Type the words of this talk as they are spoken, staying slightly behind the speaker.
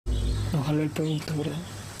Ojalá el producto, ¿verdad?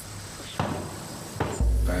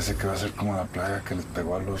 Parece que va a ser como la plaga que les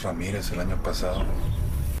pegó a los Ramírez el año pasado.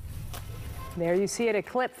 There you see it, a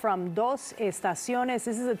clip from Dos Estaciones.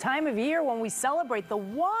 This is a time of year when we celebrate the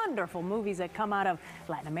wonderful movies that come out of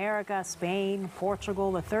Latin America, Spain,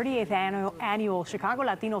 Portugal. The 38th annual Chicago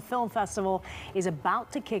Latino Film Festival is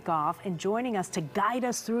about to kick off, and joining us to guide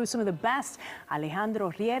us through some of the best,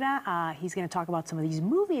 Alejandro Riera. He's going to talk about some of these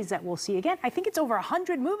movies that we'll see again. I think it's over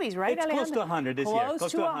 100 movies, right, It's Alejandro? close to 100 this year.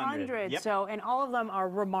 Close to 100. Yep. So, and all of them are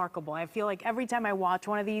remarkable. I feel like every time I watch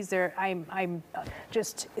one of these, I'm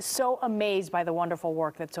just so amazed by the wonderful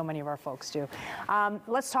work that so many of our folks do.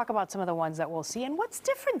 Let's talk about some of the ones that we'll see and what's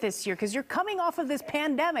different this year, because you're coming off of this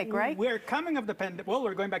pandemic, right? We're coming off the pandemic. Well,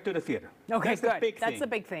 we're going back to the theater. Okay, That's good. The big That's thing. the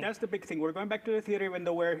big thing. That's the big thing. We're going back to the theater, even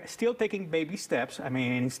though we're still taking baby steps. I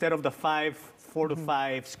mean, instead of the 4 to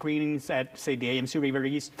 5 screenings at, say, the AMC River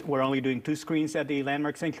East, we're only doing 2 screens at the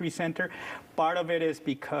Landmark Century Center. Part of it is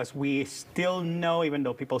because we still know, even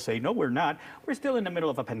though people say, no, we're not, we're still in the middle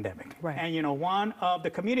of a pandemic. Right. And, you know, one of the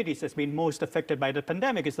communities that's been most affected by the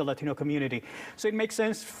pandemic is the Latino community. So it makes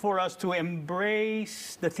sense for us to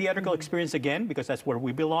embrace the theatrical experience again, because that's where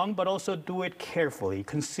we belong, but also do it carefully,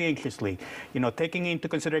 conscientiously, you know, taking into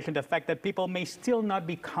consideration the fact that people may still not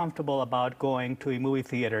be comfortable about going to a movie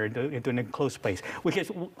theater, into an enclosed space, which is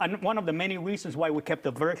one of the many reasons why we kept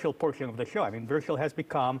the virtual portion of the show. I mean, virtual has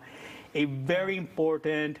become a very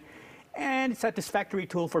important and satisfactory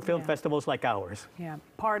tool for film festivals like ours. Yeah,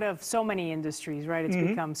 part of so many industries, right? It's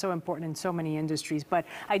become so important in so many industries. But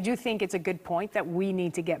I do think it's a good point that we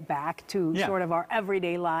need to get back to sort of our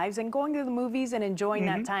everyday lives, and going to the movies and enjoying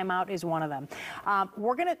that time out is one of them.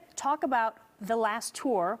 We're going to talk about The Last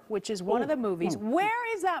Tour, which is one of the movies.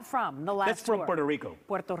 Where is that from, The Last Tour? That's from Puerto Rico.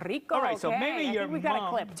 Puerto Rico, All right, so okay. maybe I your think we've got a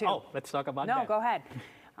clip, too. Oh, let's talk about that. No, go ahead.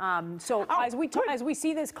 As we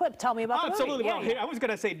see this clip, tell me about the movie. Absolutely. Well, here, I was going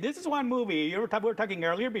to say, this is one movie. We were talking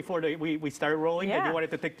earlier before we started rolling that you wanted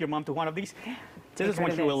to take your mom to one of these. This is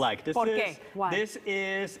what you will like. This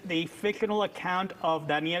is the fictional account of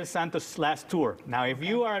Daniel Santos' last tour. Now, if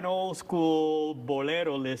you are an old school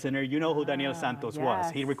bolero listener, you know who Daniel Santos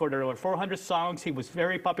was. He recorded over 400 songs. He was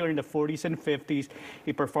very popular in the 40s and 50s.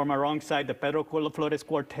 He performed alongside the Pedro Flores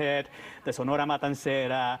Quartet, the Sonora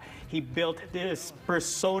Matancera. He built this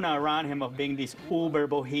persona around him of being this uber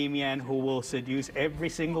bohemian who will seduce every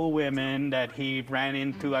single woman that he ran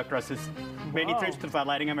into across his many trips to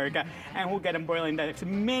Latin America, and who get embroiled in as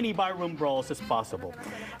many barroom brawls as possible.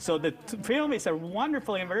 So the film is a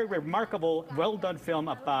wonderful and very remarkable, well-done film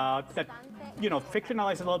about that, you know,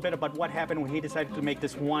 fictionalizes a little bit about what happened when he decided to make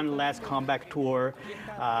this one last comeback tour.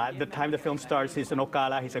 The time the film starts, he's in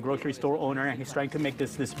Ocala, he's a grocery store owner, and he's trying to make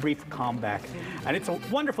this brief comeback. And it's a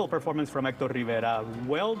wonderful performance from Hector Rivera.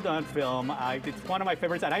 Well-done film. It's one of my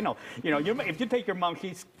favorites, and I know, you know, if you take your mom,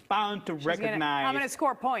 she's bound to recognize. I'm going to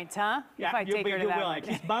score points, huh? Yeah, if I take her to that one.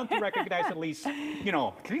 She's bound to recognize at least, you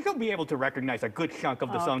know, she'll be able to recognize a good chunk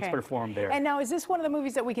of the songs performed there. And now, is this one of the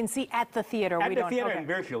movies that we can see at the theater? At the theater and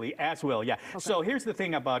virtually as well, yeah. Okay. So here's the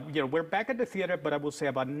thing about, you know, we're back at the theater, but I will say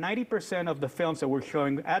about 90% of the films that we're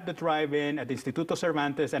showing at the drive-in, at the Instituto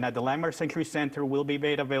Cervantes, and at the Landmark Century Center will be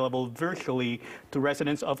made available virtually to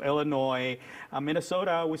residents of Illinois,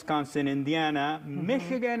 Minnesota, Wisconsin, Indiana,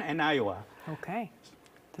 Michigan, and Iowa. Okay.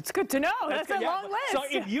 That's good to know. That's a long list. So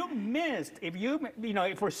if you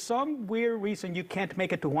if for some weird reason you can't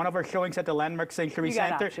make it to one of our showings at the Landmark Century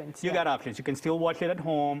Center, you got options. You can still watch it at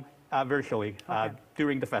home virtually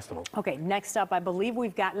during the festival. Okay, next up, I believe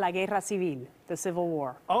we've got La Guerra Civil, the Civil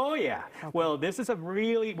War. Oh, yeah. Okay. Well, this is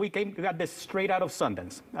we got this straight out of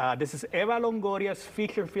Sundance. This is Eva Longoria's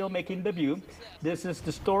feature filmmaking debut. This is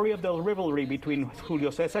the story of the rivalry between Julio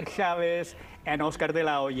Cesar Chavez and Oscar de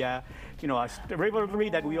la Hoya. You know, a rivalry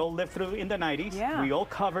that we all lived through in the 90s. Yeah. We all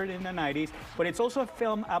covered in the 90s. But it's also a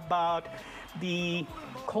film about the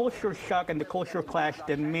culture shock and the culture clash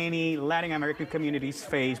that many Latin American communities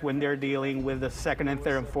face when they're dealing with the second and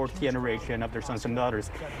third and fourth generation of their sons and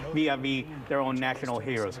daughters vis-a-vis their own national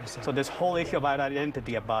heroes. So this whole issue about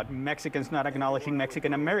identity, about Mexicans not acknowledging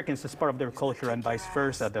Mexican Americans as part of their culture and vice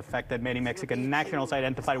versa, the fact that many Mexican nationals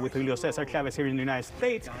identified with Julio Cesar Chavez here in the United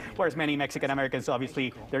States, whereas many Mexican Americans,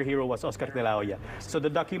 obviously, their hero was Oscar de la Hoya. So the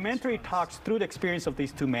documentary talks through the experience of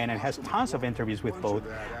these two men and has tons of interviews with both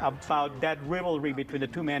about that rivalry between the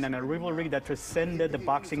two men, and a rivalry that transcended the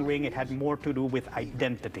boxing ring. It had more to do with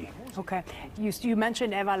identity. Okay. You You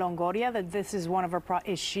mentioned Eva Longoria, that this is one of her,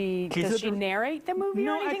 does she narrate the movie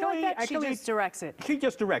or anything like that? She just directs it? She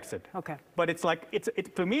just directs it. Okay. But it's like,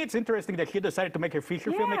 to me, it's interesting that she decided to make her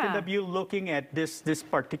feature filmmaking debut looking at this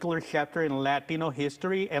particular chapter in Latino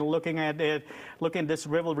history and looking at this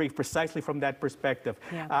rivalry precisely from that perspective.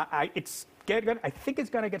 Yeah. I think it's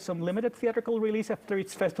going to get some limited theatrical release after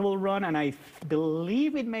its festival run, and I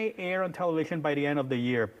believe it may air on television by the end of the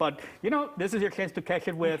year. But, this is your chance to catch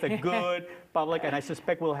it with a good public, and I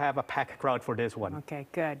suspect we'll have a packed crowd for this one. Okay,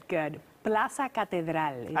 good. Plaza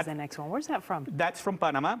Catedral is the next one. Where's that from? That's from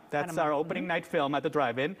Panama. That's our opening night film at the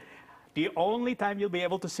drive-in. The only time you'll be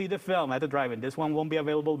able to see the film at the drive-in. This one won't be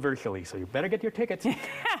available virtually, so you better get your tickets.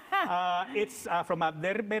 It's from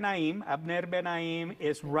Abner Benaim. Abner Benaim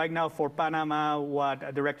is right now for Panama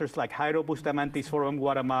what directors like Jairo Bustamante is from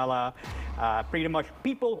Guatemala. Pretty much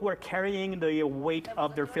people who are carrying the weight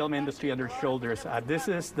of their film industry on their shoulders. This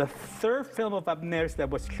is the third film of Abner's that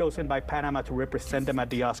was chosen by Panama to represent them at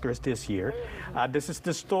the Oscars this year. This is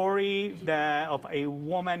the story of a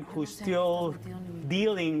woman who's still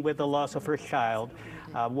dealing with the loss of her child.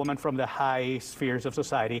 A woman from the high spheres of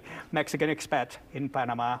society, Mexican expat in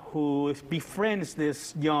Panama, who befriends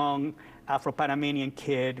this young Afro-Panamanian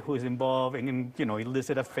kid who is involved in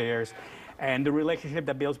illicit affairs, and the relationship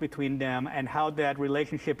that builds between them, and how that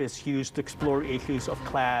relationship is used to explore issues of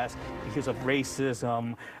class, issues of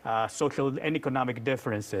racism, social and economic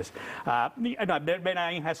differences.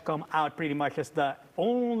 Benaim has come out pretty much as the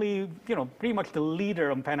only, pretty much the leader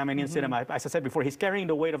of Panamanian cinema. As I said before, he's carrying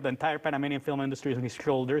the weight of the entire Panamanian film industry on his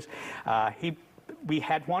shoulders. We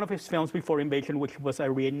had one of his films before Invasion, which was a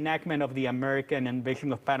reenactment of the American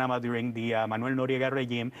invasion of Panama during the Manuel Noriega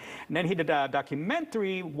regime. And then he did a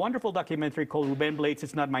wonderful documentary called Ruben Blades,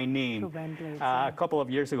 It's Not My Name, a couple of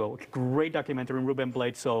years ago. Great documentary on Ruben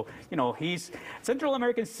Blades. So, Central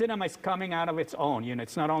American cinema is coming out of its own.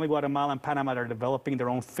 It's not only Guatemala and Panama that are developing their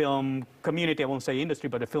own film community, I won't say industry,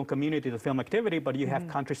 but the film community, the film activity, but you have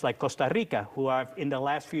countries like Costa Rica, who have, in the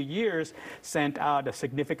last few years, sent out a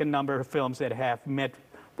significant number of films that have met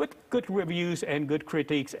with good reviews and good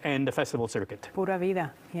critiques and the festival circuit. Pura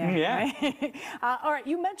vida. Yeah. Right? All right,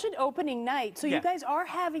 you mentioned opening night. So you guys are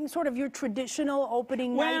having sort of your traditional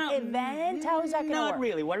opening night event? How is that going to work? Not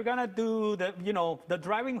really. We're going to do the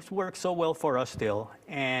driving works so well for us still.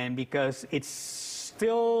 And because it's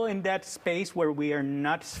still in that space where we are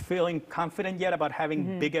not feeling confident yet about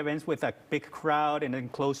having big events with a big crowd and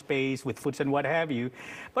enclosed space with foods and what have you.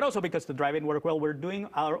 But also because the drive-in work well, we're doing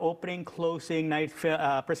our opening, closing night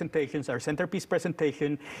presentations, our centerpiece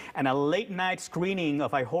presentation, and a late night screening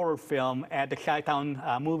of a horror film at the Chi-Town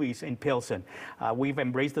Movies in Pilsen. We've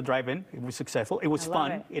embraced the drive-in. It was successful. It was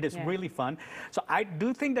fun. It is really fun. So I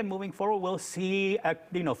do think that moving forward, we'll see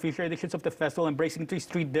future editions of the festival embracing these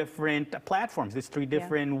three different platforms, these three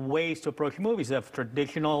different ways to approach movies of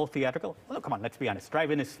traditional theatrical. Well, come on, let's be honest.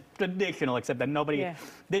 Drive-in is traditional, except that nobody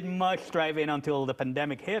did much drive-in until the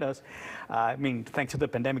pandemic hit us. Thanks to the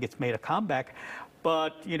pandemic, it's made a comeback.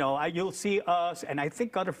 But, you'll see us, and I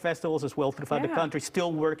think other festivals as well throughout the country,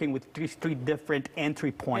 still working with three different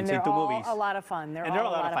entry points into movies. And they're all a lot of fun. They're all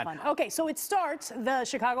a lot of fun. Okay, so it starts, the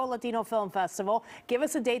Chicago Latino Film Festival. Give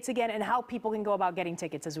us the dates again and how people can go about getting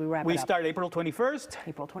tickets as we wrap it up. We start April 21st.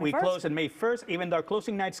 April 21st. We close on May 1st. Even though our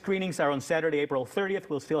closing night screenings are on Saturday, April 30th,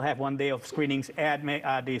 we'll still have one day of screenings at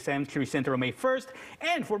the Century Center on May 1st.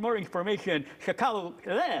 And for more information, Chicago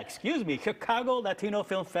Latino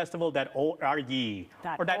Film Festival.org.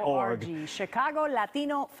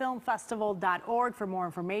 ChicagoLatinoFilmFestival.org for more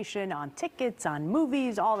information on tickets, on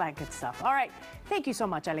movies, all that good stuff. All right. Thank you so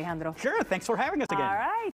much, Alejandro. Sure. Thanks for having us again. All right.